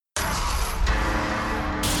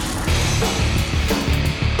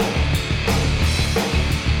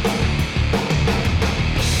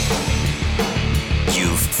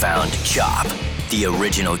found CHOP, the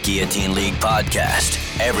original Guillotine League podcast.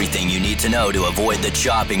 Everything you need to know to avoid the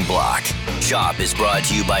chopping block. CHOP is brought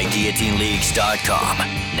to you by GuillotineLeagues.com.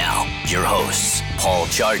 Now, your hosts, Paul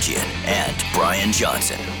Charchian and Brian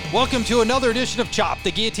Johnson. Welcome to another edition of CHOP,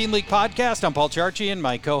 the Guillotine League podcast. I'm Paul Charchian,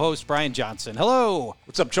 my co-host Brian Johnson. Hello.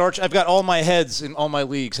 What's up, Charch? I've got all my heads in all my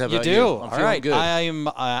leagues. How about you? You do? I'm all right. good. I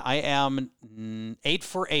am 8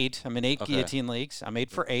 for 8. I'm in 8 Guillotine Leagues. I'm 8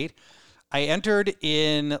 for 8. I entered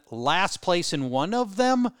in last place in one of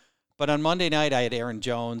them, but on Monday night I had Aaron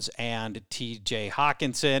Jones and T.J.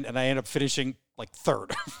 Hawkinson, and I ended up finishing like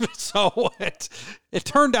third. So it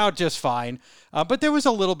turned out just fine. But there was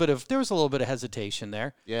a little bit of hesitation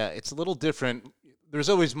there. Yeah, it's a little different. There's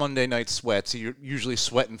always Monday night sweat, so you're usually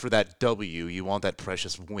sweating for that W. You want that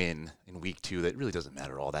precious win in week 2. That really doesn't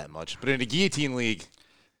matter all that much. But in a Guillotine League,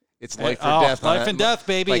 it's life or death. Life and death,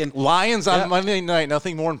 baby. Like and Lions on Monday night,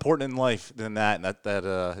 nothing more important in life than that. And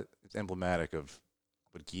that is emblematic of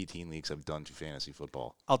what Guillotine Leagues have done to fantasy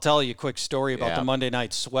football. I'll tell you a quick story about the Monday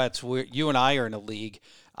night sweats. You and I are in a league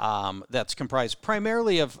that's comprised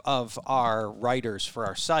primarily of our writers for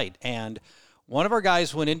our site. And one of our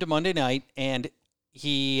guys went into Monday night, and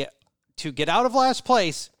to get out of last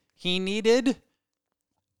place, he needed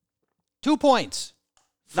 2 points.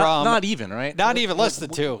 Not even, right? Not even, less than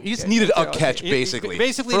 2. He just needed a catch, basically. He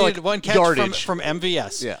basically for needed one catch yardage. from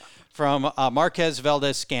MVS, Yeah. from Marquez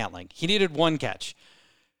Valdez-Scantling. He needed one catch.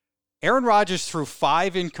 Aaron Rodgers threw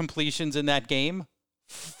 5 incompletions in that game,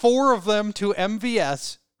 4 of them to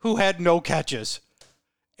MVS, who had no catches.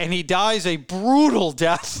 And he dies a brutal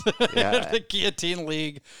death in the Guillotine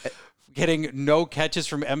League, getting no catches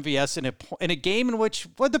from MVS in a game in which,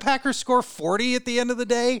 what, the Packers score 40 at the end of the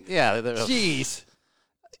day? Yeah. Jeez.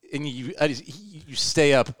 And you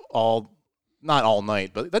stay up not all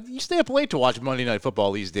night, but you stay up late to watch Monday Night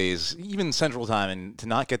Football these days, even Central Time, and to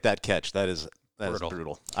not get that catch, that is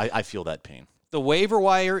brutal. I feel that pain. The waiver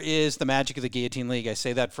wire is the magic of the Guillotine League. I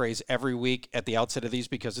say that phrase every week at the outset of these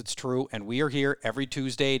because it's true, and we are here every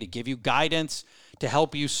Tuesday to give you guidance, to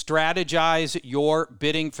help you strategize your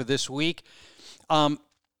bidding for this week.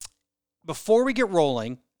 Before we get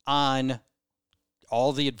rolling on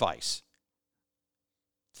all the advice,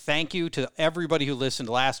 thank you to everybody who listened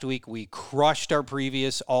last week. We crushed our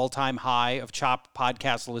previous all-time high of CHOP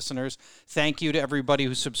podcast listeners. Thank you to everybody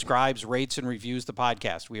who subscribes, rates, and reviews the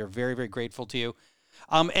podcast. We are very, very grateful to you.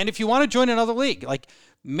 And if you want to join another league, like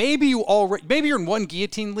maybe you're in one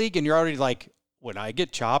Guillotine League and you're already like, when I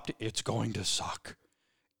get chopped, it's going to suck.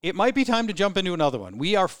 It might be time to jump into another one.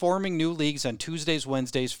 We are forming new leagues on Tuesdays,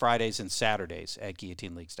 Wednesdays, Fridays, and Saturdays at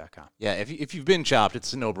GuillotineLeagues.com. Yeah, if you've been chopped,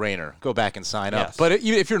 it's a no-brainer. Go back and sign up. Yes. But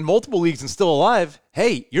if you're in multiple leagues and still alive,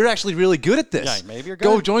 hey, you're actually really good at this. Yeah, maybe you're good.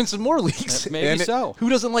 Go join some more leagues. Maybe so. Who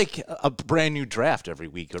doesn't like a brand new draft every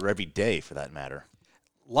week or every day, for that matter?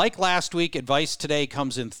 Like last week, advice today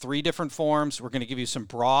comes in 3 different forms. We're going to give you some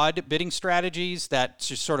broad bidding strategies that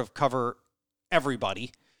just sort of cover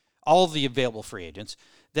everybody, all of the available free agents.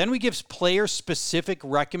 Then we give player-specific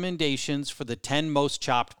recommendations for the 10 most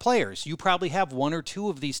chopped players. You probably have 1 or 2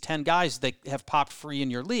 of these 10 guys that have popped free in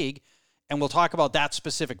your league, and we'll talk about that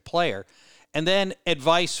specific player. And then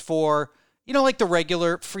advice for, like the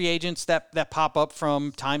regular free agents that pop up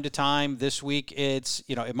from time to time. This week, it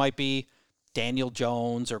might be Daniel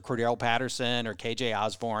Jones or Cordero Patterson or KJ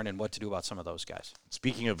Osborne, and what to do about some of those guys.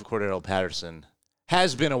 Speaking of Cordero Patterson,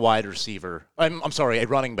 has been a wide receiver. I'm sorry, a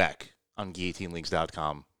running back on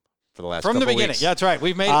GuillotineLeagues.com for the last couple From the beginning. weeks. Yeah, that's right.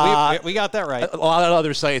 We got that right. A lot of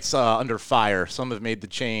other sites under fire. Some have made the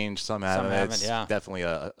change, some haven't. It's yeah. definitely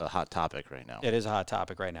a hot topic right now. It is a hot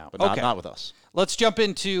topic right now. But okay. not with us. Let's jump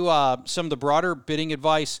into some of the broader bidding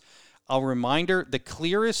advice. A reminder, the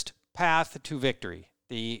clearest path to victory,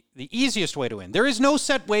 the easiest way to win. There is no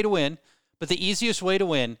set way to win, but the easiest way to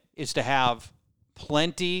win is to have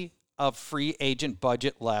plenty of free agent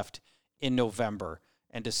budget left in November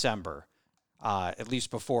and December, at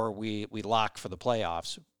least before we lock for the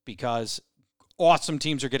playoffs, because awesome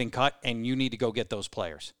teams are getting cut, and you need to go get those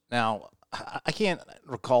players. Now, I can't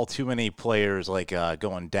recall too many players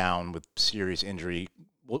going down with serious injury.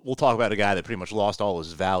 We'll talk about a guy that pretty much lost all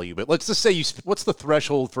his value, but let's just say what's the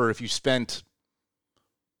threshold for if you spent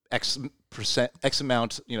X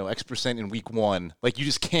amount, X percent in week 1, like you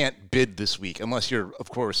just can't bid this week unless you're, of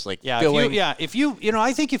course, filling.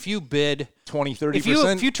 I think if you bid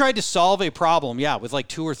 20-30%. if you tried to solve a problem, with like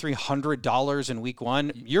 $200 or $300 in week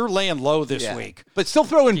 1, you're laying low this week. But still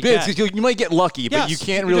throw in bids because you might get lucky, but you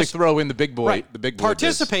can't really throw in the big boy. Right. The big boy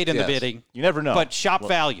participate in the bidding. You never know. But shop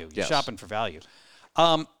value. You're shopping for value.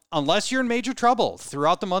 Unless you're in major trouble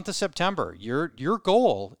throughout the month of September, your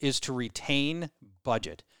goal is to retain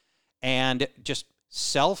budget. and just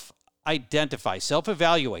self-identify,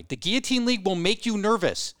 self-evaluate. The Guillotine League will make you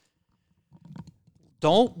nervous.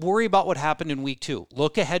 Don't worry about what happened in week 2.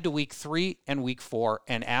 Look ahead to week 3 and week 4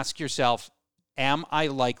 and ask yourself, am I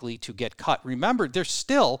likely to get cut? Remember, there's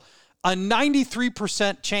still a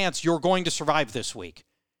 93% chance you're going to survive this week.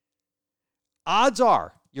 Odds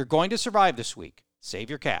are you're going to survive this week. Save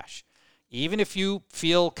your cash. Even if you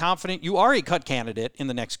feel confident you are a cut candidate in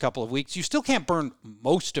the next couple of weeks, you still can't burn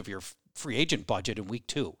most of your free agent budget in week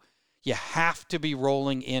 2. You have to be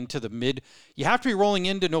rolling into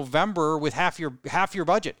November with half your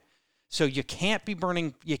budget. So you can't be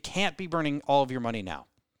burning all of your money now.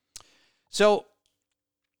 So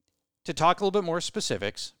to talk a little bit more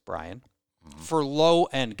specifics, Brian, for low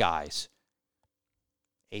end guys,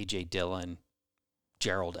 AJ Dillon,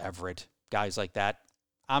 Gerald Everett, guys like that,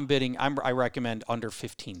 I recommend under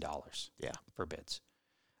 $15 for bids.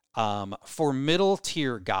 For middle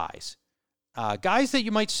tier guys, guys that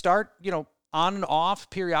you might start, on and off,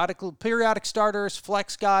 periodic starters,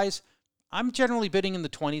 flex guys, I'm generally bidding in the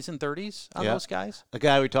 20s and 30s on those guys. A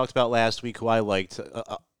guy we talked about last week who I liked,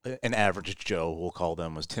 an average Joe, we'll call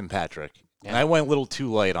them, was Tim Patrick. Yeah. And I went a little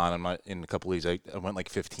too light on him in a couple of leagues. I went like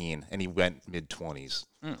 15, and he went mid-20s.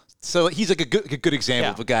 So he's like a good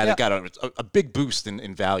example of a guy that got a big boost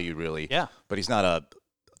in value, really. Yeah. But he's not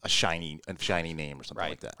a shiny name or something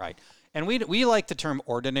like that. Right. And we like the term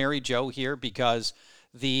Ordinary Joe here because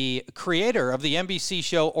the creator of the NBC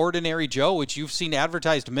show Ordinary Joe, which you've seen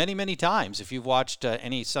advertised many, many times if you've watched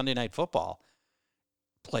any Sunday Night Football,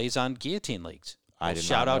 plays on Guillotine Leagues.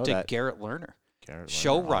 Shout out to Garrett Lerner,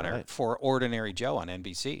 showrunner for Ordinary Joe on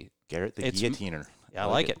NBC. Garrett the Guillotiner. Yeah, I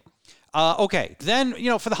like it. Okay, then,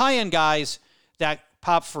 for the high-end guys that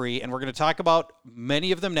pop free, and we're going to talk about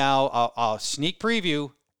many of them now, a sneak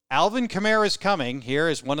preview. Alvin Kamara is coming here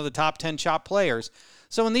as one of the top 10 chop players.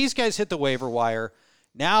 So when these guys hit the waiver wire,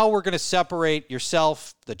 now we're going to separate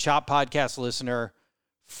yourself, the Chop Podcast listener,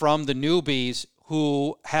 from the newbies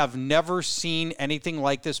who have never seen anything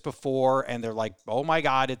like this before, and they're like, "Oh my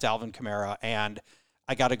God, it's Alvin Kamara, and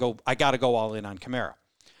I got to go all in on Kamara."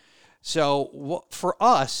 So for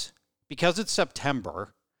us, because it's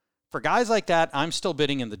September, for guys like that, I'm still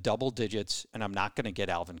bidding in the double digits, and I'm not going to get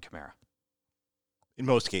Alvin Kamara. In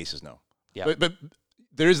most cases, no. Yeah. But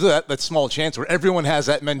there's that small chance where everyone has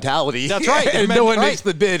that mentality. That's right. And no one makes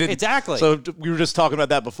the bid. Exactly. So we were just talking about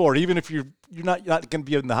that before. Even if you're not going to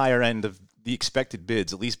be in the higher end of the expected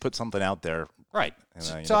bids, at least put something out there. Right.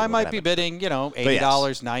 So I might be bidding, $80,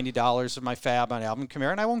 $90 of my fab on Alvin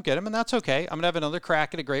Kamara, and I won't get him, and that's okay. I'm going to have another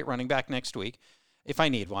crack at a great running back next week if I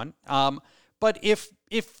need one. But if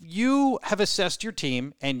you have assessed your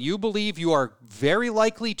team and you believe you are very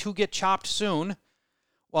likely to get chopped soon,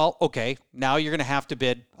 well, okay, now you're going to have to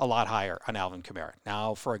bid a lot higher on Alvin Kamara.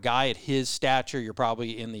 Now, for a guy at his stature, you're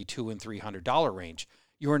probably in the $200 and $300 range.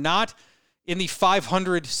 You're not in the $500,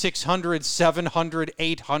 $600, $700,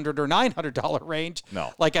 $800, or $900 range.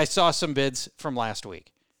 No. Like I saw some bids from last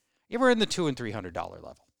week. You were in the $200 and $300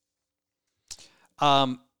 level. Are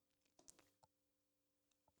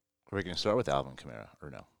we going to start with Alvin Kamara or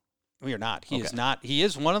no? We are not. He is not. He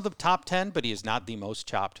is one of the top 10, but he is not the most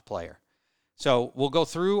chopped player. So we'll go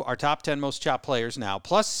through our top 10 most chopped players now,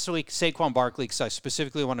 plus Saquon Barkley, because I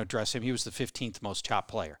specifically want to address him. He was the 15th most chopped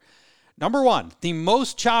player. Number 1, the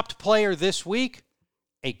most chopped player this week,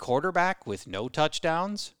 a quarterback with no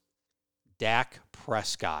touchdowns, Dak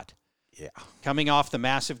Prescott. Yeah. Coming off the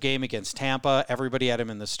massive game against Tampa, everybody had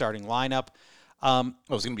him in the starting lineup. It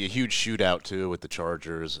was going to be a huge shootout, too, with the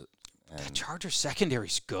Chargers. The Chargers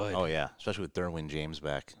secondary's good. Oh, yeah, especially with Derwin James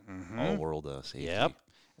back. All-world safety. Yep.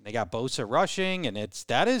 And they got Bosa rushing, and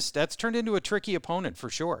that's turned into a tricky opponent for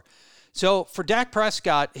sure. So for Dak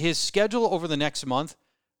Prescott, his schedule over the next month,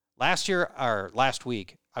 last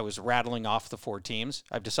week, I was rattling off the 4 teams.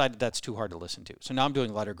 I've decided that's too hard to listen to. So now I'm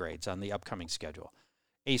doing letter grades on the upcoming schedule.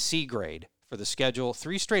 A C grade for the schedule,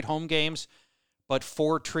 3 straight home games, but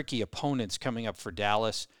 4 tricky opponents coming up for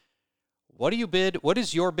Dallas. What do you bid? What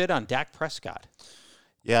is your bid on Dak Prescott?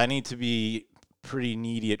 Yeah, I need to be pretty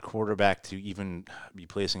needy at quarterback to even be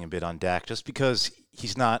placing a bid on Dak, just because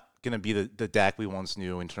he's not going to be the Dak we once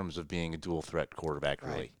knew in terms of being a dual threat quarterback,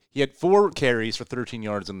 really. Right. He had 4 carries for 13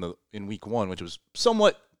 yards in week 1, which was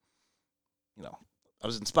somewhat, I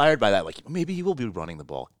was inspired by that. Like, maybe he will be running the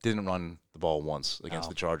ball. Didn't run the ball once against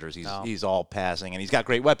the Chargers. He's all passing, and he's got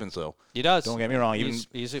great weapons, though. He does. Don't get me wrong.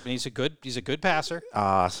 He's a good passer.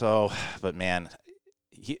 But man,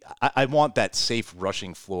 I want that safe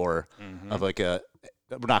rushing floor of like a.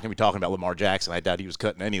 We're not going to be talking about Lamar Jackson. I doubt he was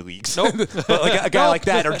cutting any leagues. Nope. But like a guy like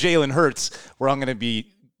that, or Jalen Hurts, where I'm going to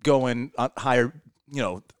be going higher,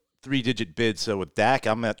 3-digit bid. So with Dak,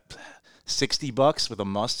 I'm at $60 with a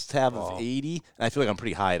must-have of 80, and I feel like I'm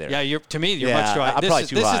pretty high there. Yeah, to me, you're much too high. I'm probably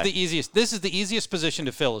too high. This is the easiest position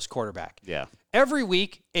to fill as quarterback. Yeah. Every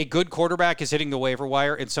week, a good quarterback is hitting the waiver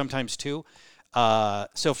wire, and sometimes two.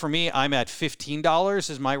 So for me, I'm at $15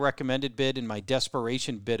 is my recommended bid, and my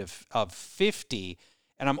desperation bid of $50.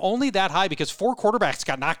 And I'm only that high because 4 quarterbacks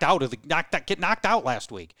got knocked out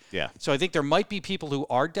last week. Yeah. So I think there might be people who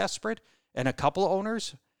are desperate, and a couple of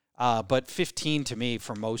owners. But 15 to me,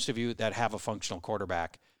 for most of you that have a functional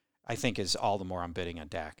quarterback, I think is all the more I'm bidding on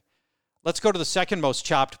Dak. Let's go to the second most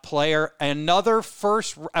chopped player. Another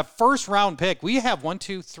first round pick. We have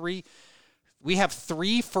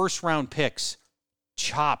 3 first round picks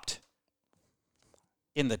chopped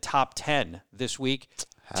in the top 10 this week.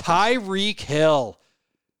 Tyreek Hill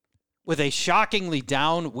with a shockingly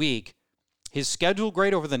down week. His schedule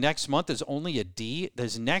grade over the next month is only a D.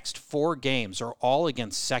 His next 4 games are all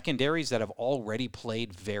against secondaries that have already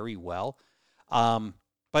played very well.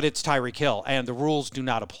 But it's Tyreek Hill, and the rules do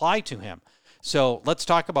not apply to him. So let's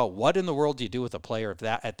talk about what in the world do you do with a player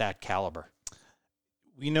at that caliber?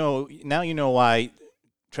 Now you know why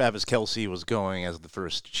Travis Kelce was going as the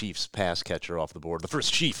first Chiefs pass catcher off the board, the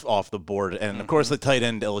first Chief off the board. And, of course, the tight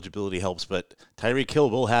end eligibility helps, but Tyreek Hill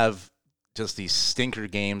will have just these stinker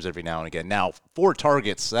games every now and again. Now, 4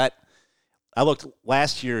 targets, I looked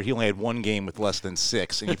last year, he only had 1 game with less than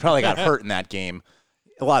 6, and he probably got hurt in that game.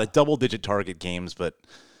 A lot of double-digit target games, but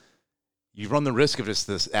you run the risk of just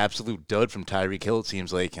this absolute dud from Tyreek Hill, it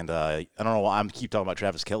seems like. And I don't know why I keep talking about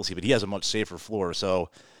Travis Kelce, but he has a much safer floor. So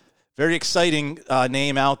very exciting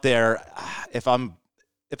name out there. If I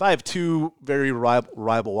have 2 very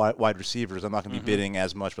reliable wide receivers, I'm not going to be bidding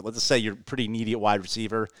as much. But let's just say you're pretty needy at wide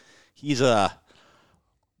receiver. He's a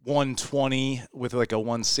 120 with like a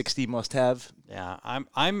 160 must-have. Yeah, I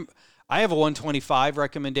have a 125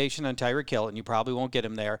 recommendation on Tyreek Hill, and you probably won't get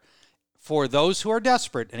him there. For those who are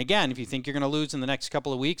desperate, and again, if you think you're going to lose in the next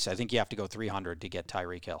couple of weeks, I think you have to go 300 to get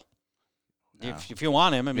Tyreek Hill. Yeah. If you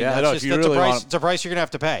want him, I mean, that's a price you're going to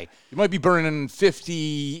have to pay. You might be burning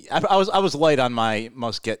 50. I was light on my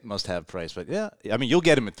must-have price, but yeah, I mean, you'll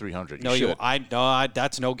get him at 300.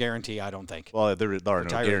 That's no guarantee. I don't think. Well, there are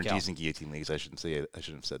no guarantees in guillotine leagues. I shouldn't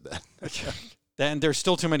have said that. Then there's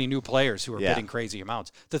still too many new players who are bidding crazy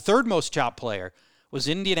amounts. The third most chopped player was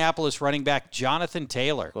Indianapolis running back Jonathan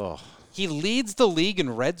Taylor. Oh. He leads the league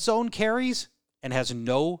in red zone carries and has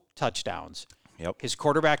no touchdowns. Yep. His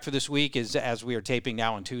quarterback for this week is, as we are taping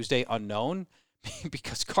now on Tuesday, unknown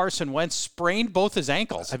because Carson Wentz sprained both his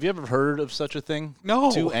ankles. Have you ever heard of such a thing?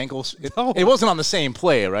 No. 2 ankles? No. It wasn't on the same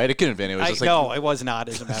play, right? It couldn't have been. It was no, it was not,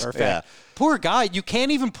 as a matter of fact. Poor guy. You can't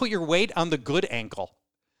even put your weight on the good ankle.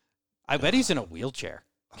 I bet he's in a wheelchair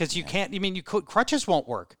because you can't. I mean, crutches won't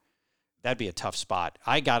work. That'd be a tough spot.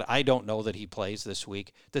 I don't know that he plays this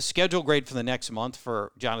week. The schedule grade for the next month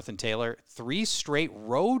for Jonathan Taylor, 3 straight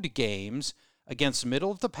road games against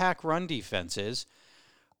middle-of-the-pack run defenses.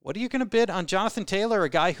 What are you going to bid on Jonathan Taylor, a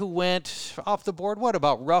guy who went off the board,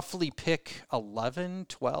 about roughly pick 11,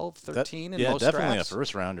 12, 13 in most drafts? Yeah, definitely a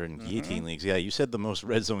first-rounder in guillotine leagues. Yeah, you said the most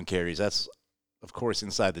red zone carries. That's, of course,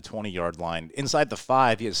 inside the 20-yard line. Inside the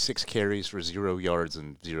 5, he has 6 carries for 0 yards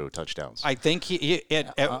and 0 touchdowns. I think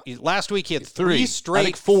last week he had 3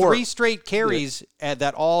 straight carries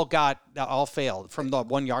that all failed from the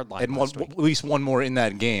 1-yard line. And at least one more in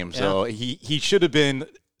that game. So he should have been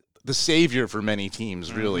the savior for many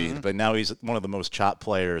teams, really. But now he's one of the most chopped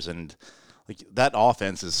players, and that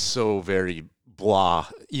offense is so very blah.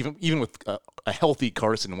 Even with a healthy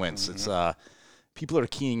Carson Wentz, it's people are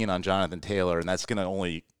keying in on Jonathan Taylor, and that's going to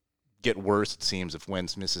only get worse, it seems, if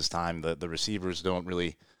Wentz misses time. The receivers don't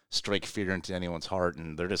really strike fear into anyone's heart,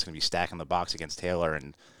 and they're just going to be stacking the box against Taylor.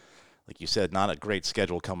 And like you said, not a great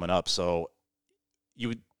schedule coming up. So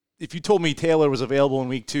if you told me Taylor was available in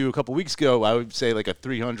week 2 a couple weeks ago, I would say like a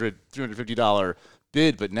 $300, $350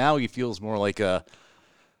 bid, but now he feels more like a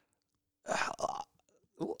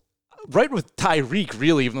right with Tyreek,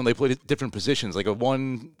 really, even though they play different positions, like a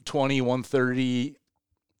 120, 130,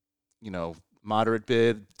 moderate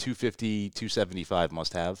bid, 250, 275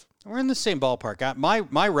 must have. We're in the same ballpark.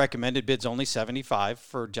 My recommended bid's only 75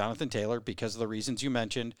 for Jonathan Taylor because of the reasons you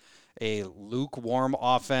mentioned. A lukewarm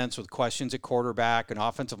offense with questions at quarterback, an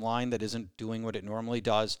offensive line that isn't doing what it normally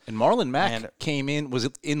does. And Marlon Mack was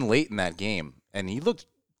in late in that game, and he looked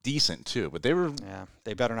decent too. But they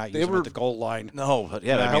better not use him at the goal line. No, but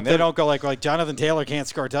I hope they don't go like Jonathan Taylor can't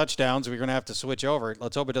score touchdowns. We're going to have to switch over.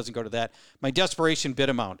 Let's hope it doesn't go to that. My desperation bid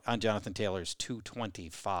amount on Jonathan Taylor is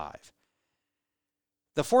 225.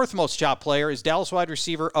 The fourth most chopped player is Dallas wide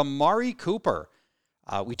receiver Amari Cooper.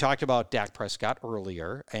 We talked about Dak Prescott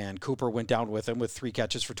earlier, and Cooper went down with him with 3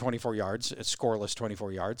 catches for 24 yards, scoreless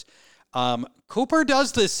 24 yards. Cooper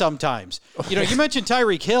does this sometimes. You know, you mentioned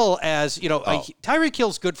Tyreek Hill as, you know, Tyreek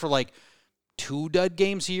Hill's good for like 2 dud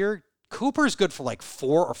games a year. Cooper's good for like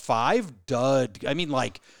 4 or 5 dud. I mean,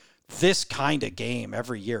 like this kind of game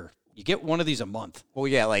every year. You get one of these a month. Well,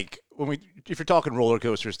 yeah, like if you're talking roller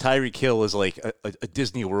coasters, Tyreek Hill is like a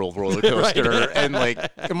Disney World roller coaster, right. And like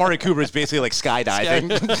Amari Cooper is basically like skydiving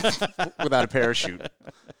without a parachute.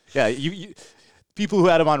 Yeah, you people who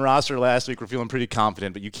had him on roster last week were feeling pretty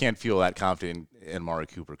confident, but you can't feel that confident in Amari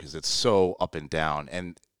Cooper because it's so up and down.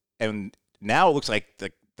 And now it looks like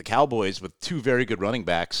the Cowboys with 2 very good running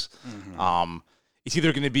backs. Mm-hmm. It's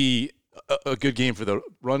either going to be a good game for the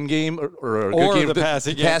run game or a good game for the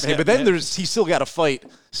passing game. But then he's still got to fight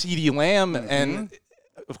CeeDee Lamb. Mm-hmm. And,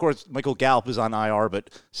 of course, Michael Gallup is on IR, but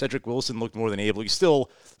Cedric Wilson looked more than able.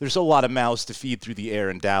 There's a lot of mouths to feed through the air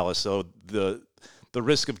in Dallas. So the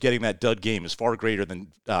risk of getting that dud game is far greater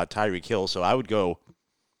than Tyreek Hill. So I would go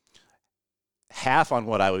half on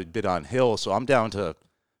what I would bid on Hill. So I'm down to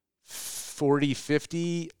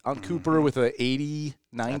 40-50 on Cooper with a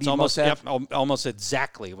 80-90 almost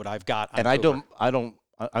exactly what I've got on and Cooper. I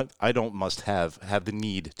don't have the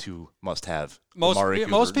need to must have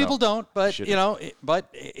most people don't, but you know, but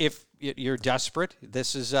if you're desperate,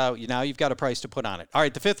 this is now you've got a price to put on it. All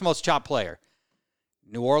right, the 5th most chopped player,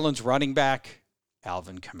 New Orleans running back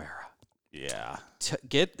Alvin Kamara. Yeah.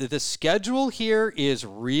 Get the schedule here is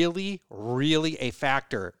really, really a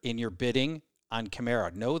factor in your bidding on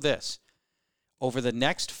Kamara. Know this. Over the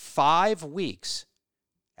next 5 weeks,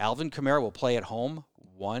 Alvin Kamara will play at home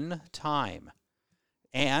 1 time.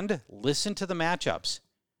 And listen to the matchups.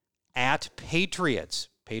 At Patriots.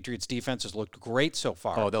 Patriots defense has looked great so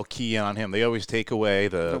far. Oh, they'll key in on him. They always take away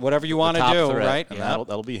whatever you want to do, threat, right? And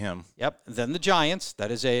that'll be him. Yep. Then the Giants. That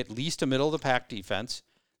is at least a middle-of-the-pack defense.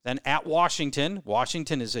 Then at Washington.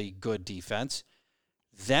 Washington is a good defense.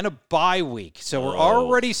 Then a bye week. So we're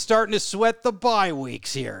already starting to sweat the bye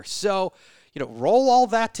weeks here. So, roll all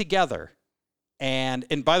that together. And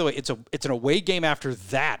by the way, it's an away game after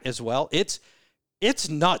that as well. It's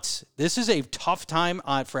nuts. This is a tough time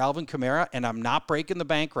for Alvin Kamara, and I'm not breaking the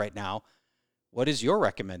bank right now. What is your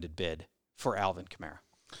recommended bid for Alvin Kamara?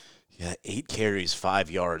 Yeah, 8 carries,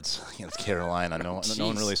 5 yards against Carolina. No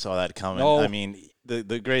one really saw that coming. No. I mean,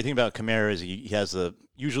 the great thing about Kamara is he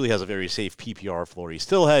usually has a very safe PPR floor. He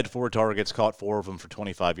still had 4 targets, caught 4 of them for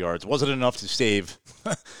 25 yards. Wasn't enough to save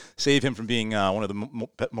him from being one of the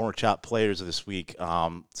more chopped players of this week.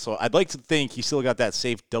 So I'd like to think he still got that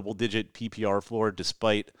safe double-digit PPR floor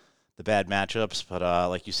despite the bad matchups. But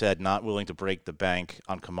like you said, not willing to break the bank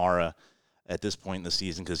on Kamara at this point in the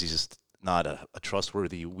season because he's just not a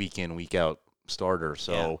trustworthy week-in, week-out starter.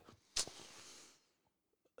 So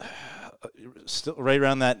still right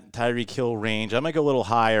around that Tyreek Hill range. I might go a little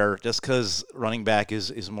higher just because running back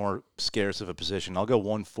is more scarce of a position. I'll go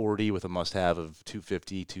 140 with a must-have of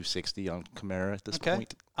 250, 260 on Kamara at this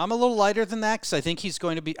point. I'm a little lighter than that because I think he's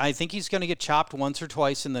going to get chopped once or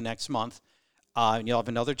twice in the next month. And you'll have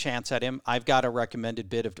another chance at him. I've got a recommended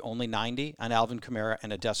bid of only 90 on Alvin Kamara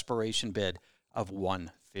and a desperation bid of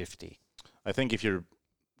 150. I think if you're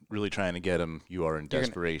really trying to get him, you are in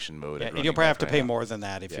desperation mode. And you'll probably have to pay more than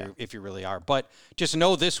that if you really are. But just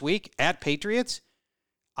know this week at Patriots,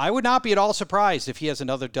 I would not be at all surprised if he has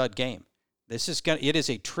another dud game. It is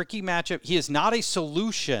a tricky matchup. He is not a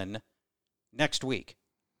solution next week,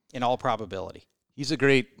 in all probability. He's a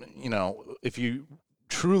great, if you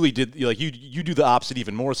truly did, you do the opposite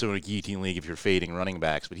even more so in a guillotine league if you're fading running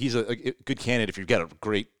backs. But he's a good candidate if you've got a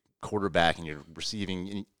great quarterback and you're receiving,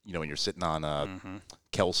 and you're sitting on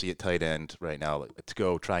Kelsey at tight end right now to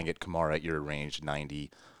go try and get Kamara at your range,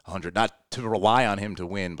 90, 100. Not to rely on him to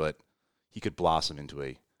win, but he could blossom into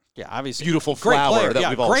a obviously beautiful flower that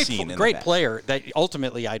we've all seen. Great player that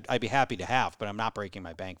ultimately I'd be happy to have, but I'm not breaking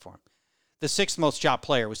my bank for him. The 6th most chopped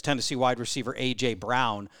player was Tennessee wide receiver A.J.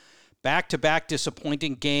 Brown. Back-to-back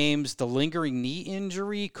disappointing games. The lingering knee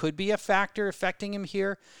injury could be a factor affecting him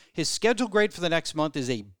here. His schedule grade for the next month is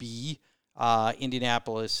a B.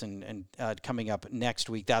 Indianapolis and coming up next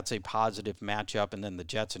week. That's a positive matchup. And then the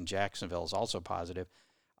Jets and Jacksonville is also positive.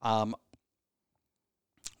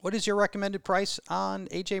 What is your recommended price on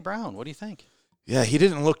A.J. Brown? What do you think? Yeah, he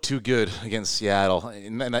didn't look too good against Seattle.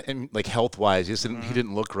 And like health-wise, he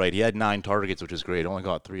didn't look right. He had 9 targets, which is great. Only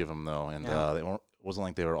got 3 of them, though. And it wasn't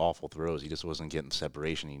like they were awful throws. He just wasn't getting the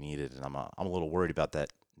separation he needed. And I'm a little worried about that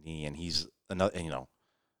knee. And he's another,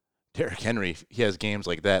 Derrick Henry, he has games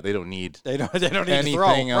like that. They don't need They don't need anything to throw.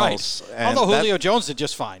 else. Right. Although Julio Jones did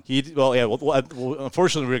just fine. Well,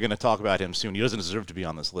 unfortunately, we're going to talk about him soon. He doesn't deserve to be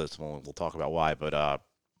on this list. We'll talk about why. But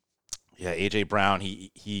A.J. Brown,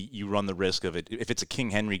 you run the risk of it. If it's a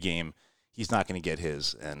King Henry game, he's not going to get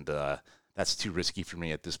his, and that's too risky for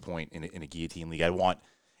me at this point in a guillotine league. I want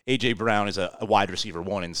A.J. Brown as a wide receiver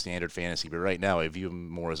 1 in standard fantasy, but right now I view him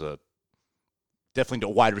more as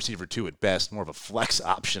definitely a wide receiver 2 at best, more of a flex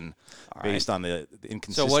option based on the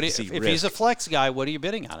inconsistency. So if he's a flex guy, what are you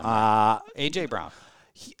bidding on him? A.J. Brown.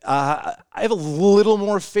 I have a little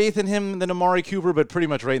more faith in him than Amari Cooper, but pretty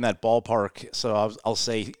much right in that ballpark. So I'll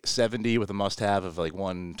say 70 with a must-have of like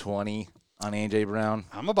 120 on A.J. Brown.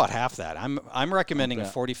 I'm about half that. I'm recommending a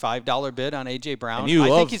 $45 bid on A.J. Brown. I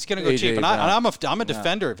think he's going to go cheap, and I'm a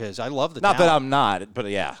defender of his. I love the Not talent. that I'm not, but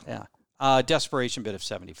yeah. Yeah. Desperation bid of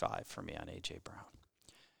 75 for me on A.J. Brown.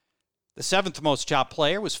 The 7th most chopped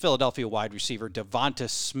player was Philadelphia wide receiver Devonta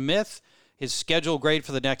Smith. His schedule grade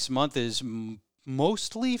for the next month is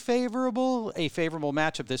mostly favorable, a favorable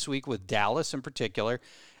matchup this week with Dallas in particular.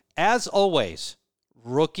 As always,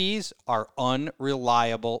 rookies are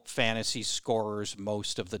unreliable fantasy scorers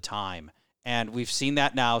most of the time. And we've seen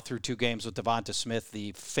that now through 2 games with Devonta Smith,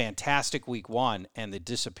 the fantastic week 1 and the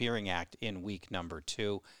disappearing act in week number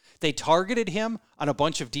 2. They targeted him on a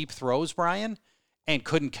bunch of deep throws, Brian, and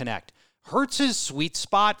couldn't connect. Hurts's sweet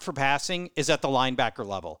spot for passing is at the linebacker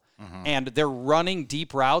level. And they're running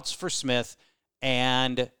deep routes for Smith,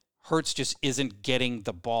 and Hurts just isn't getting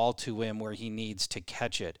the ball to him where he needs to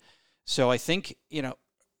catch it. So I think,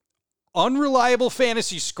 unreliable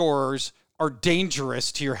fantasy scorers are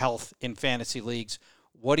dangerous to your health in fantasy leagues.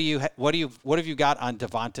 What have you got on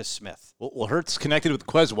Devonta Smith? Well, Hurts connected with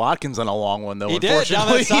Quez Watkins on a long one, though. He did, down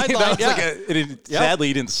that sideline. Sadly,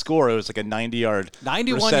 he didn't score. It was like a 90-yard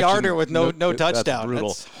 91-yarder with no touchdown. Brutal.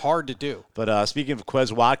 That's hard to do. But speaking of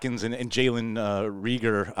Quez Watkins and Jalen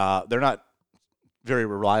Reagor, they're not very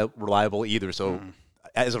reliable either. So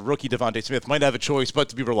as a rookie, Devonta Smith might have a choice but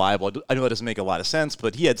to be reliable. I know that doesn't make a lot of sense,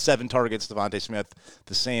 but he had 7 targets, Devonta Smith,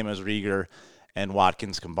 the same as Reagor and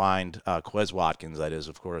Watkins combined, Quez Watkins, that is,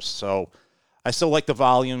 of course. So I still like the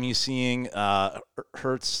volume he's seeing.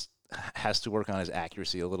 Hurts has to work on his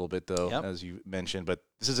accuracy a little bit, though, as you mentioned. But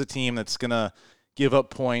this is a team that's going to give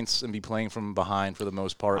up points and be playing from behind for the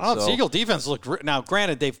most part. The Eagle defense looked – now,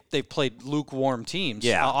 granted, they've played lukewarm teams,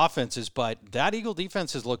 offenses, but that Eagle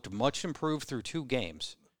defense has looked much improved through 2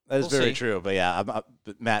 games. That is very true. But,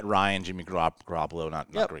 Matt Ryan, Jimmy Garoppolo, not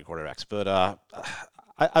great quarterbacks. But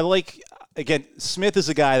I like – again, Smith is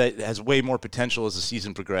a guy that has way more potential as the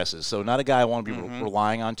season progresses. So not a guy I want to be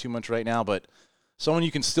relying on too much right now, but someone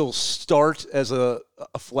you can still start as a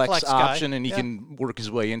flex option, and he can work his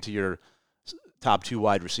way into your top 2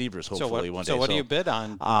 wide receivers, hopefully, one day. So what do you bid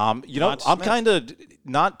on? I'm kind of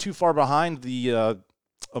not too far behind the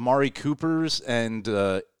Amari Coopers and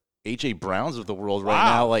A.J. Browns of the world right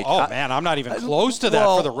now. I'm not even close to that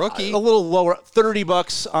for the rookie. A little lower,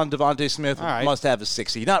 $30 on Devonta Smith. Right. Must have a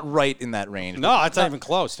 60. Not right in that range. No, it's not even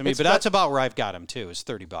close to me. But that's about where I've got him too. Is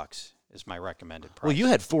 $30 is my recommended price. Well, you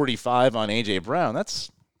had 45 on A.J. Brown.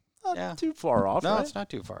 That's not too far off. No, right? It's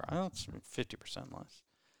not too far. It's 50% less,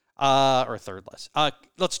 or a third less.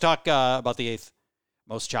 Let's talk about the 8th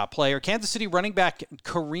most chopped player. Kansas City running back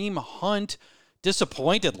Kareem Hunt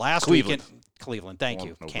disappointed last weekend. Cleveland, thank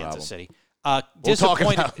you, Kansas City. We'll talk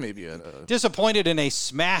about maybe disappointed in a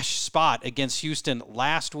smash spot against Houston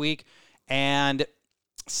last week, and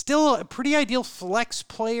still a pretty ideal flex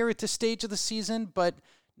player at this stage of the season, but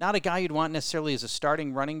not a guy you'd want necessarily as a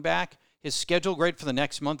starting running back. His schedule grade for the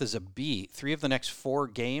next month is a B. 3 of the next 4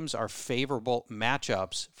 games are favorable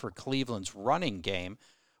matchups for Cleveland's running game.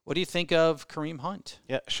 What do you think of Kareem Hunt?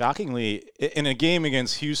 Yeah, shockingly, in a game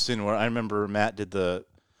against Houston where I remember Matt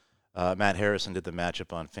Harrison did the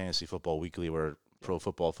matchup on Fantasy Football Weekly where Pro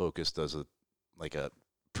Football Focus does a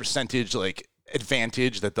percentage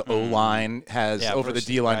advantage that the O-line has over the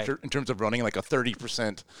D-line in terms of running, like a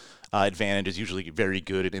 30% advantage is usually very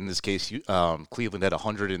good. And in this case, Cleveland had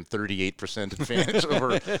 138% advantage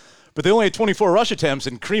over. But they only had 24 rush attempts,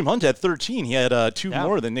 and Kareem Hunt had 13. He had 2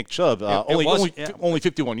 more than Nick Chubb. Only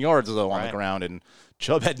 51 yards, though, on the ground. And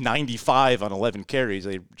Chubb had 95 on 11 carries.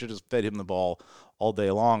 They just fed him the ball all day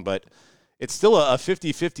long. But it's still a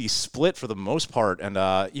 50-50 split for the most part. And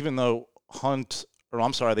even though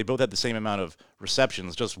they both had the same amount of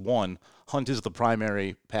receptions, just 1. Hunt is the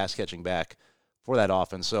primary pass-catching back for that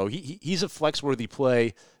offense. So he's a flex-worthy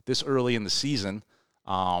play this early in the season.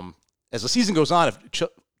 As the season goes on, if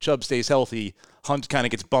Chubb stays healthy, Hunt kind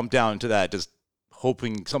of gets bumped down into that, just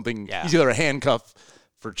hoping something. Yeah. He's either a handcuff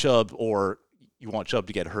for Chubb or you want Chubb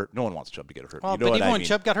to get hurt. No one wants Chubb to get hurt. Well, You know but what even I when mean?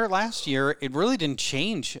 Chubb got hurt last year, it really didn't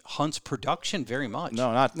change Hunt's production very much.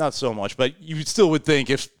 No, not so much. But you still would think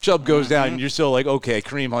if Chubb goes down, and you're still like, okay,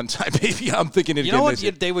 Kareem Hunt time, baby. I'm thinking it You again. know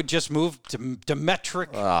what? They would just move to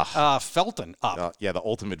Demetric Felton up. Yeah, the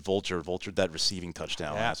ultimate vultured that receiving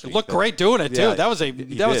touchdown last week. Looked great doing it too. Yeah, that was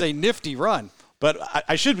a nifty run. But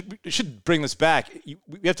I should bring this back.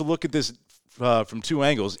 We have to look at this from two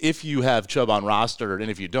angles. If you have Chubb on roster and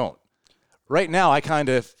if you don't. Right now, I kind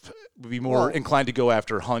of would be more inclined to go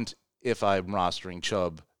after Hunt if I'm rostering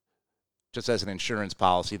Chubb, just as an insurance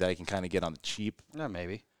policy that I can kind of get on the cheap. Yeah,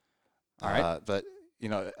 maybe. All right. But,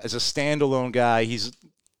 as a standalone guy, he's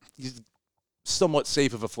somewhat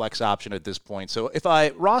safe of a flex option at this point. So if I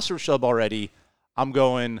roster Chubb already, I'm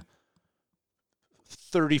going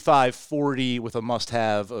 35-40 with a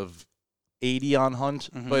must-have of 80 on Hunt.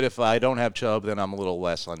 Mm-hmm. But if I don't have Chubb, then I'm a little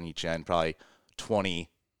less on each end, probably 20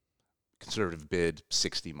 conservative bid,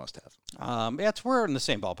 60 must-have. We're in the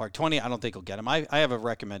same ballpark. 20, I don't think he'll get him. I have a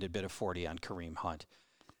recommended bid of 40 on Kareem Hunt.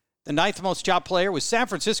 The ninth most chopped player was San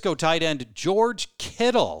Francisco tight end George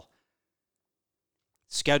Kittle.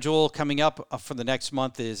 Schedule coming up for the next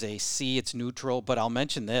month is a C. It's neutral, but I'll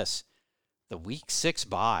mention this. The Week 6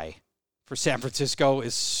 bye for San Francisco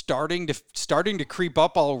is starting to creep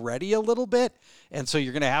up already a little bit, and so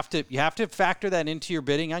you have to factor that into your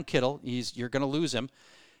bidding on Kittle. You're going to lose him.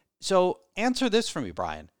 So answer this for me,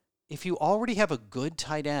 Brian. If you already have a good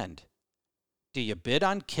tight end, do you bid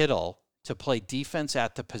on Kittle to play defense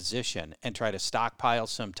at the position and try to stockpile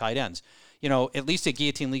some tight ends? At least at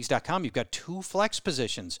GuillotineLeagues.com, you've got 2 flex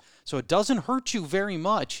positions, so it doesn't hurt you very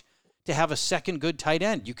much to have a second good tight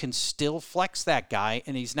end. You can still flex that guy,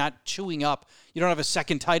 and he's not chewing up. You don't have a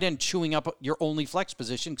second tight end chewing up your only flex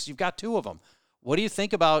position because you've got 2 of them. What do you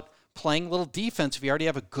think about playing a little defense if you already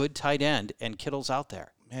have a good tight end and Kittle's out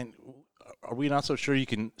there? Man, are we not so sure you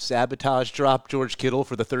can sabotage drop George Kittle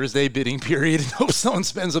for the Thursday bidding period and hope someone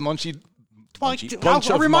spends a bunch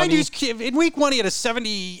I'll remind you, in week 1, he had a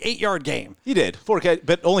 78-yard game. He did,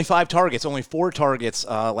 but only 5 targets, only 4 targets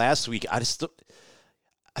last week. I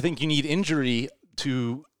think you need injury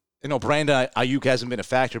to. Brandon Ayuk hasn't been a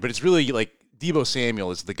factor, but it's really like Deebo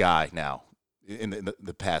Samuel is the guy now in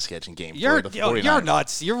the pass catching game. You're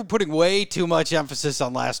nuts. You're putting way too much emphasis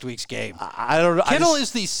on last week's game. I don't know. Kittle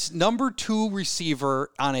is the number 2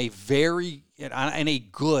 receiver on a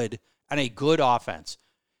good offense.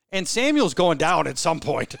 And Samuel's going down at some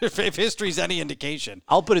point, if history's any indication.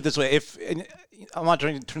 I'll put it this way. I'm not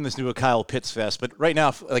trying to turn this into a Kyle Pitts fest, but right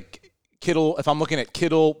now, Kittle, if I'm looking at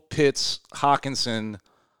Kittle, Pitts, Hawkinson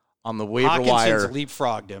on the waiver wire. Hawkinson's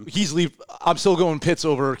leapfrogged him. I'm still going Pitts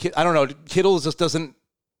over. I don't know. Kittle just doesn't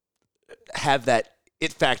have that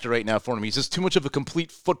it factor right now for him. He's just too much of a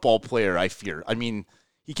complete football player, I fear. I mean,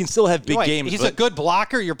 he can still have big games. He's a good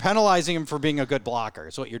blocker. You're penalizing him for being a good blocker.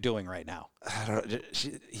 Is what you're doing right now. I don't know.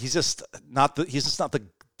 He's just not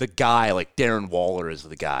the guy like Darren Waller is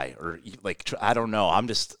the guy, or I don't know. I'm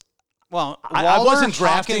just. Well, I wasn't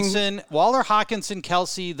drafting Waller, Hawkinson,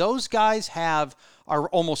 Kelsey. Those guys are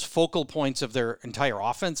almost focal points of their entire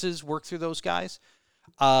offenses. Work through those guys.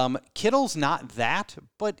 Kittle's not that,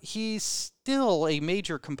 but he's still a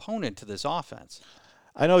major component to this offense.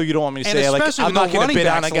 I know you don't want me to say I'm not going to bid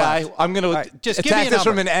on a guy. Left. I'm going to attack this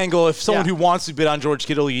from an angle. If someone who wants to bid on George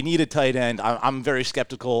Kittle, you need a tight end. I'm very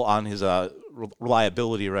skeptical on his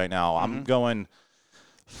reliability right now. Mm-hmm. I'm going.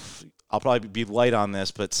 I'll probably be light on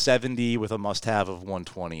this, but 70 with a must-have of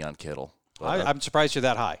 120 on Kittle. I'm surprised you're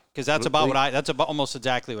that high because that's about almost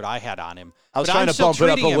exactly what I had on him. I was trying to bump it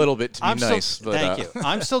up a little bit to be nice. Thank you.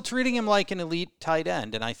 I'm still treating him like an elite tight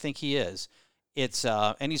end, and I think he is.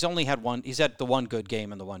 And he's only had one. He's had the one good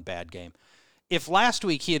game and the one bad game. If last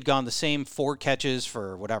week he had gone the same 4 catches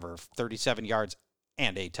for 37 yards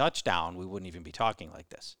and a touchdown, we wouldn't even be talking like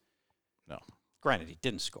this. No. Granted, he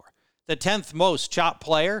didn't score. The 10th most chopped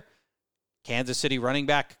player, Kansas City running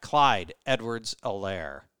back Clyde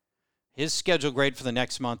Edwards-Helaire. His schedule grade for the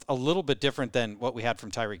next month, a little bit different than what we had from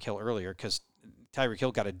Tyreek Hill earlier because Tyreek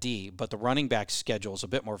Hill got a D, but the running back schedule is a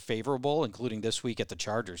bit more favorable, including this week at the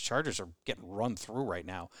Chargers. Chargers are getting run through right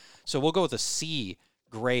now. So we'll go with a C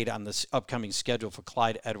grade on this upcoming schedule for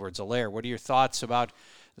Clyde Edwards-Helaire. What are your thoughts about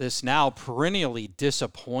this now perennially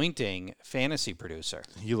disappointing fantasy producer?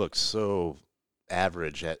 He looks so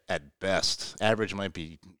average at best. Average might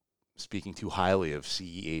be speaking too highly of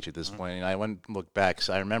CEH at this point. And I went and looked back.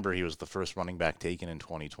 So I remember he was the first running back taken in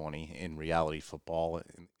 2020 in reality football. It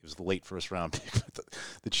was the late first round pick. But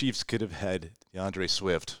the Chiefs could have had DeAndre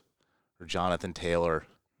Swift or Jonathan Taylor.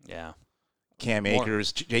 Yeah. Cam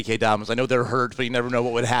Akers, J.K. Dobbins. I know they're hurt, but you never know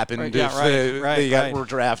what would happen Right, if they were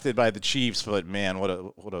drafted by the Chiefs. But man, what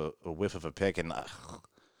a whiff of a pick! And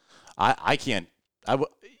I can't.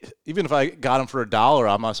 Even if I got him for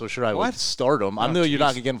 $1, I'm not so sure I would start him. I know you're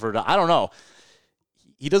not going to get him for $1. I don't know.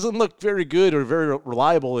 He doesn't look very good or very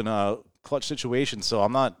reliable in a clutch situation, so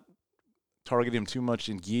I'm not targeting him too much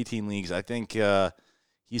in guillotine leagues. I think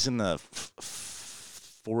he's in the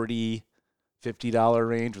 $40, $50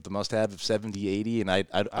 range with the must-have of 70, 80, and I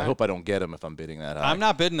hope I don't get him if I'm bidding that high. I'm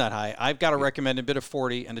not bidding that high. I've got a recommended bid of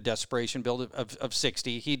 40 and a desperation build of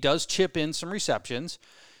 60. He does chip in some receptions.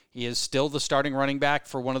 He is still the starting running back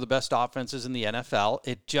for one of the best offenses in the NFL.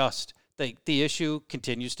 It just, the issue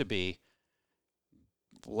continues to be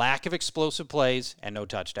lack of explosive plays and no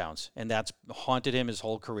touchdowns. And that's haunted him his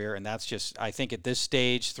whole career. And that's just, I think at this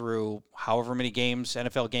stage, through however many games,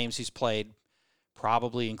 NFL games he's played,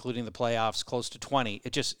 probably including the playoffs, close to 20,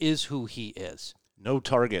 it just is who he is. No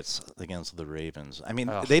targets against the Ravens. I mean,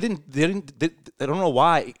 they I don't know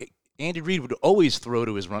why. Andy Reid would always throw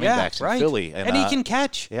to his running backs in Philly. And he can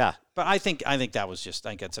catch. Yeah. But I think that was just, I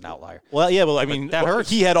think that's an outlier. Well, yeah, I mean, that hurts.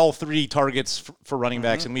 He had all 3 targets for running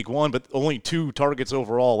backs in week 1, but only 2 targets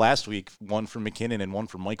overall last week, one for McKinnon and one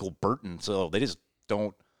for Michael Burton. So they just throw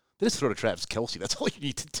to Travis Kelce. That's all you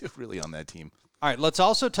need to do really on that team. All right, let's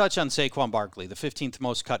also touch on Saquon Barkley, the 15th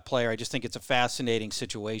most cut player. I just think it's a fascinating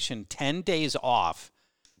situation. 10 days off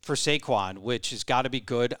for Saquon, which has got to be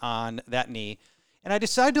good on that knee. And I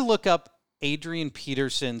decided to look up Adrian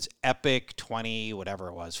Peterson's epic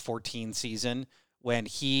 14 season when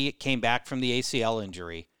he came back from the ACL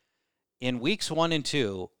injury. In weeks 1 and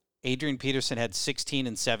 2, Adrian Peterson had 16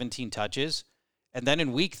 and 17 touches. And then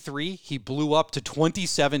in week 3, he blew up to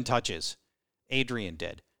 27 touches. Adrian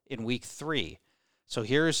did in week 3. So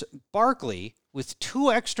here's Barkley with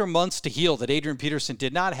 2 extra months to heal that Adrian Peterson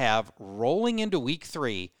did not have, rolling into week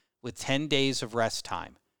 3 with 10 days of rest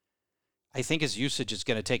time. I think his usage is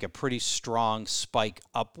going to take a pretty strong spike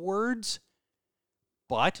upwards,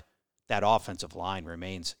 but that offensive line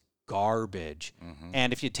remains garbage. Mm-hmm.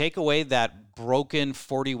 And if you take away that broken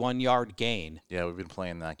 41-yard gain, yeah, we've been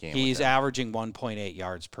playing that game. He's averaging 1.8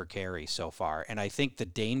 yards per carry so far. And I think the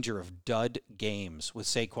danger of dud games with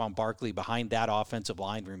Saquon Barkley behind that offensive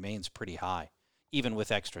line remains pretty high, even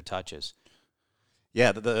with extra touches.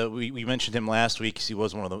 Yeah, we mentioned him last week because he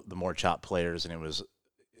was one of the more chopped players, and it was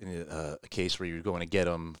a case where you're going to get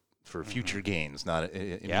him for future gains, not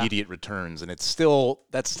immediate returns. And that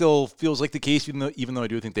still feels like the case, even though I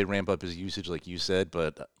do think they ramp up his usage, like you said,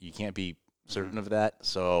 but you can't be certain of that.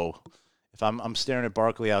 So if I'm staring at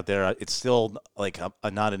Barkley out there, it's still like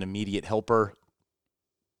not an immediate helper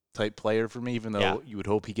type player for me, even though you would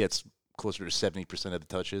hope he gets closer to 70% of the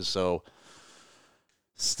touches. So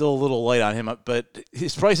still a little light on him, but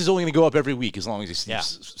his price is only going to go up every week as long as he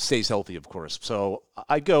stays healthy, of course. So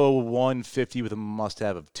I go 150 with a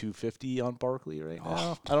must-have of 250 on Barkley right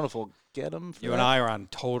now. I don't know if we'll get him. You and I are on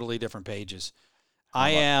totally different pages.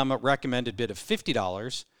 I am a recommended bid of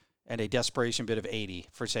 $50 and a desperation bid of 80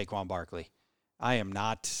 for Saquon Barkley. I'm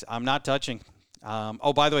not touching.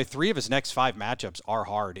 By the way, 3 of his next 5 matchups are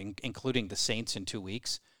hard, including the Saints in 2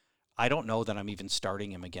 weeks. I don't know that I'm even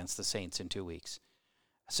starting him against the Saints in 2 weeks.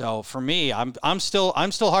 So for me, I'm still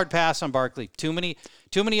hard pass on Barkley. Too many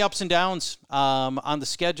ups and downs on the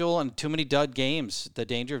schedule and too many dud games. The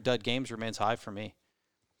danger of dud games remains high for me.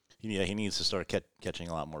 Yeah, he needs to start catching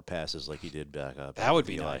a lot more passes like he did back up. That would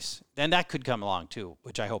be nice. And that could come along too,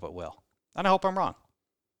 which I hope it will. And I hope I'm wrong.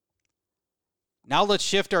 Now let's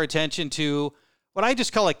shift our attention to what I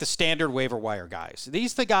just call like the standard waiver wire guys.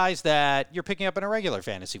 These are the guys that you're picking up in a regular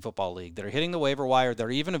fantasy football league that are hitting the waiver wire.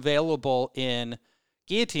 They're even available in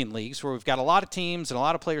guillotine leagues where we've got a lot of teams and a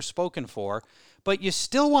lot of players spoken for, but you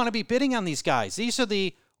still want to be bidding on these guys. These are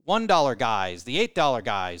the $1 guys, the $8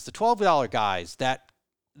 guys, the $12 guys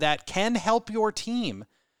that can help your team,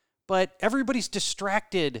 but everybody's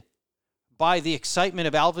distracted by the excitement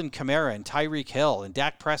of Alvin Kamara and Tyreek Hill and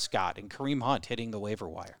Dak Prescott and Kareem Hunt hitting the waiver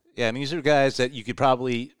wire. Yeah, and these are guys that you could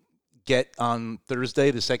probably get on Thursday,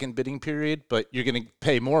 the second bidding period, but you're going to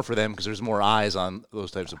pay more for them because there's more eyes on those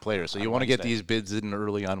types of players. So you want to get these bids in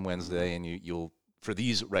early on Wednesday, and you'll for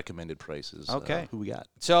these recommended prices. Okay. Who we got?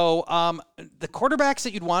 So the quarterbacks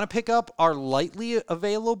that you'd want to pick up are lightly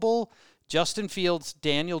available. Justin Fields,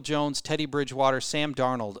 Daniel Jones, Teddy Bridgewater, Sam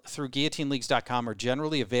Darnold through guillotineleagues.com are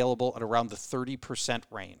generally available at around the 30%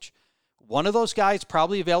 range. One of those guys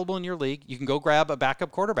probably available in your league. You can go grab a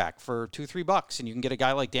backup quarterback for $2-3, and you can get a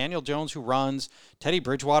guy like Daniel Jones who runs, Teddy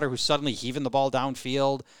Bridgewater who's suddenly heaving the ball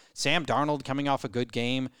downfield, Sam Darnold coming off a good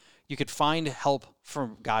game. you could find help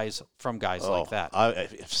from guys like that.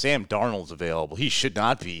 If Sam Darnold's available, he should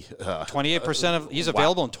not be. 28% he's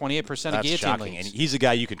available in 28% of guillotine shocking. leagues. And he's a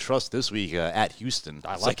guy you can trust this week at Houston.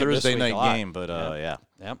 I It's like a him this Thursday week a night lot. game, but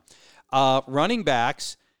yeah. Running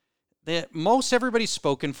backs. Most everybody's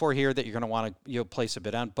spoken for here that you're going to want to place a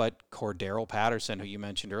bid on, but Cordero Patterson, who you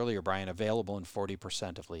mentioned earlier, Brian, available in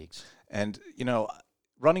 40% of leagues. And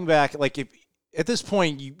running back, like if at this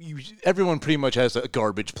point, everyone pretty much has a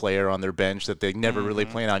garbage player on their bench that they never really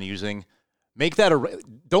plan on using. Make that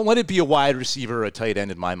don't let it be a wide receiver or a tight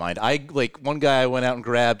end in my mind. One guy I went out and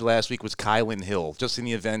grabbed last week was Kylan Hill, just in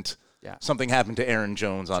the event something happened to Aaron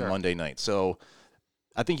Jones on Monday night. So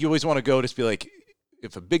I think you always want to go just be like,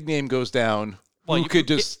 if a big name goes down,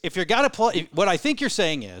 if you're got to play, what I think you're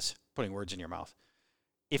saying is putting words in your mouth.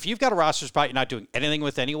 If you've got a roster spot you're not doing anything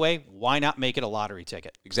with anyway, why not make it a lottery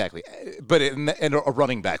ticket? Exactly. But and a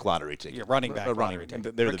running back lottery ticket. Yeah, running back lottery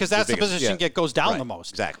ticket. Because that's the position that goes down the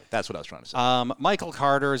most. Exactly. That's what I was trying to say. Michael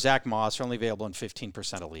Carter, Zach Moss are only available in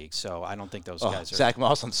 15% of leagues, so I don't think those guys are. Zach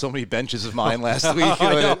Moss on so many benches of mine last week.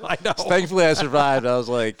 I know. Thankfully, I survived. I was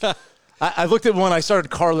like... I looked at one. I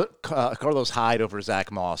started Carlos Hyde over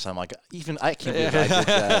Zach Moss. I'm like, I can't believe I did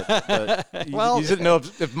that. But you didn't know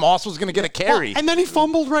if Moss was going to get a carry. Well, and then he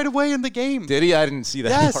fumbled right away in the game. Did he? I didn't see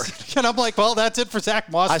that part. Yes. And I'm like, well, that's it for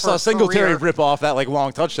Zach Moss. I saw Singletary rip off that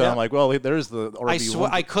long touchdown. Yeah. I'm like, well, there's the RB1.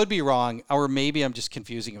 I could be wrong, or maybe I'm just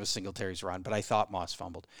confusing it with Singletary's run, but I thought Moss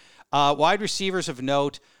fumbled. Wide receivers of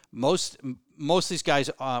note, most of these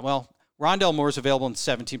guys, Rondell Moore's available in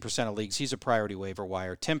 17% of leagues. He's a priority waiver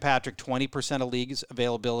wire. Tim Patrick, 20% of leagues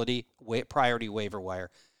availability, priority waiver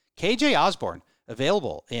wire. KJ Osborne,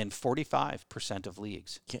 available in 45% of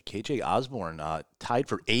leagues. Yeah, KJ Osborne tied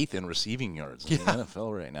for 8th in receiving yards in the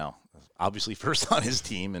NFL right now. Obviously first on his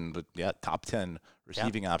team, but top 10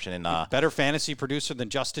 receiving option. And better fantasy producer than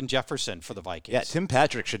Justin Jefferson for the Vikings. Yeah, Tim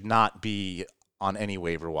Patrick should not be on any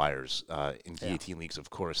waiver wires in guillotine leagues,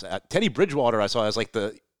 of course. Teddy Bridgewater I saw as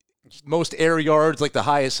the most air yards, the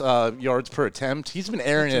highest yards per attempt. He's been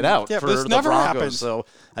airing it out for the never Broncos. Happens. So,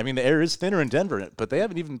 the air is thinner in Denver, but they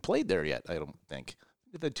haven't even played there yet, I don't think.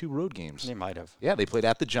 They've had 2 road games. They might have. Yeah, they played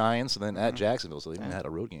at the Giants and then at Jacksonville, so they haven't had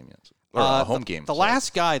a road game yet. Or a home game. The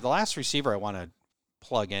last receiver I want to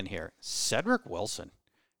plug in here, Cedric Wilson,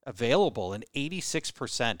 available in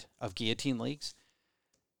 86% of guillotine leagues.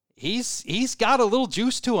 He's got a little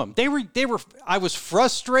juice to him. I was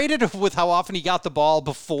frustrated with how often he got the ball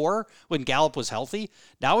before when Gallup was healthy.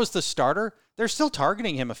 Now as the starter, they're still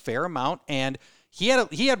targeting him a fair amount, and he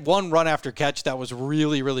had one run after catch that was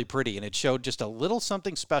really, really pretty, and it showed just a little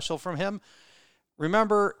something special from him.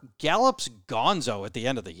 Remember, Gallup's gonzo at the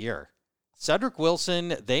end of the year. Cedric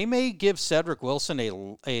Wilson, they may give Cedric Wilson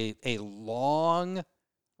a long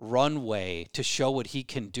runway to show what he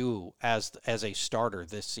can do as a starter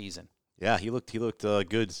this season. Yeah, he looked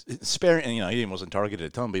good. Sparing, he wasn't targeted a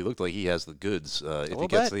ton, but he looked like he has the goods if he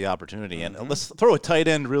gets the opportunity. Mm-hmm. And let's throw a tight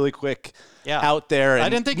end really quick out there. And I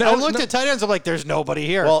didn't think. I looked at tight ends. I'm like, there's nobody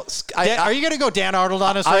here. Well, are you going to go Dan Arnold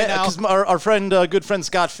on us right now? Because our friend, good friend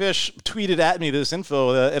Scott Fish tweeted at me this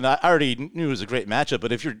info, and I already knew it was a great matchup.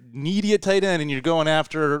 But if you're needy at tight end and you're going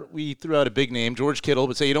after, we threw out a big name, George Kittle,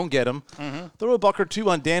 but say you don't get him, throw a buck or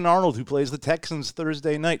two on Dan Arnold, who plays the Texans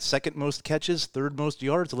Thursday night. 2nd most catches, 3rd most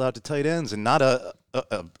yards allowed to tight ends, and not a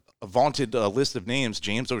vaunted list of names.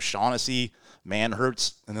 James O'Shaughnessy,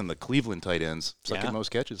 Manhurts, and then the Cleveland tight ends. 2nd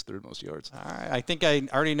most catches, 3rd most yards. All right. I think I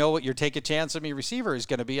already know what your take a chance on me receiver is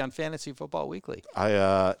going to be on Fantasy Football Weekly.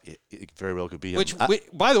 It very well could be.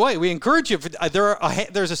 By the way, we encourage you. There's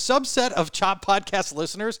a subset of Chop Podcast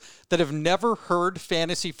listeners that have never heard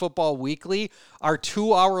Fantasy Football Weekly, our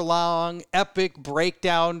 2-hour-long epic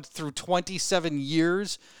breakdown through 27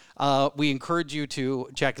 years. We encourage you to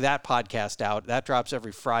check that podcast out. That drops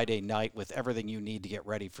every Friday night with everything you need to get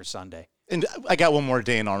ready for Sunday. And I got one more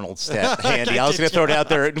Dan Arnold stat handy. I was going to throw it out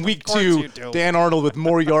there. In week 2, Dan Arnold with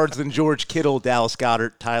more yards than George Kittle, Dallas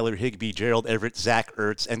Goedert, Tyler Higbee, Gerald Everett, Zach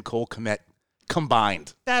Ertz, and Cole Kmet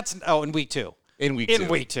combined. In week 2. In week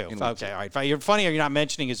 2. Okay, all right. You're funny. You're not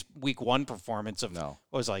mentioning his week 1 performance of what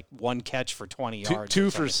was 1 catch for 20 yards. 2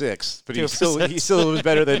 for 6, but he still was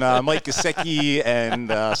better than Mike Gesicki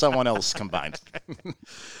and someone else combined.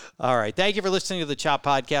 All right. Thank you for listening to the Chop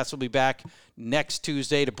Podcast. We'll be back next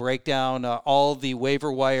Tuesday to break down all the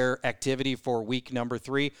waiver wire activity for week number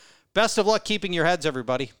 3. Best of luck keeping your heads,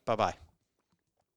 everybody. Bye-bye.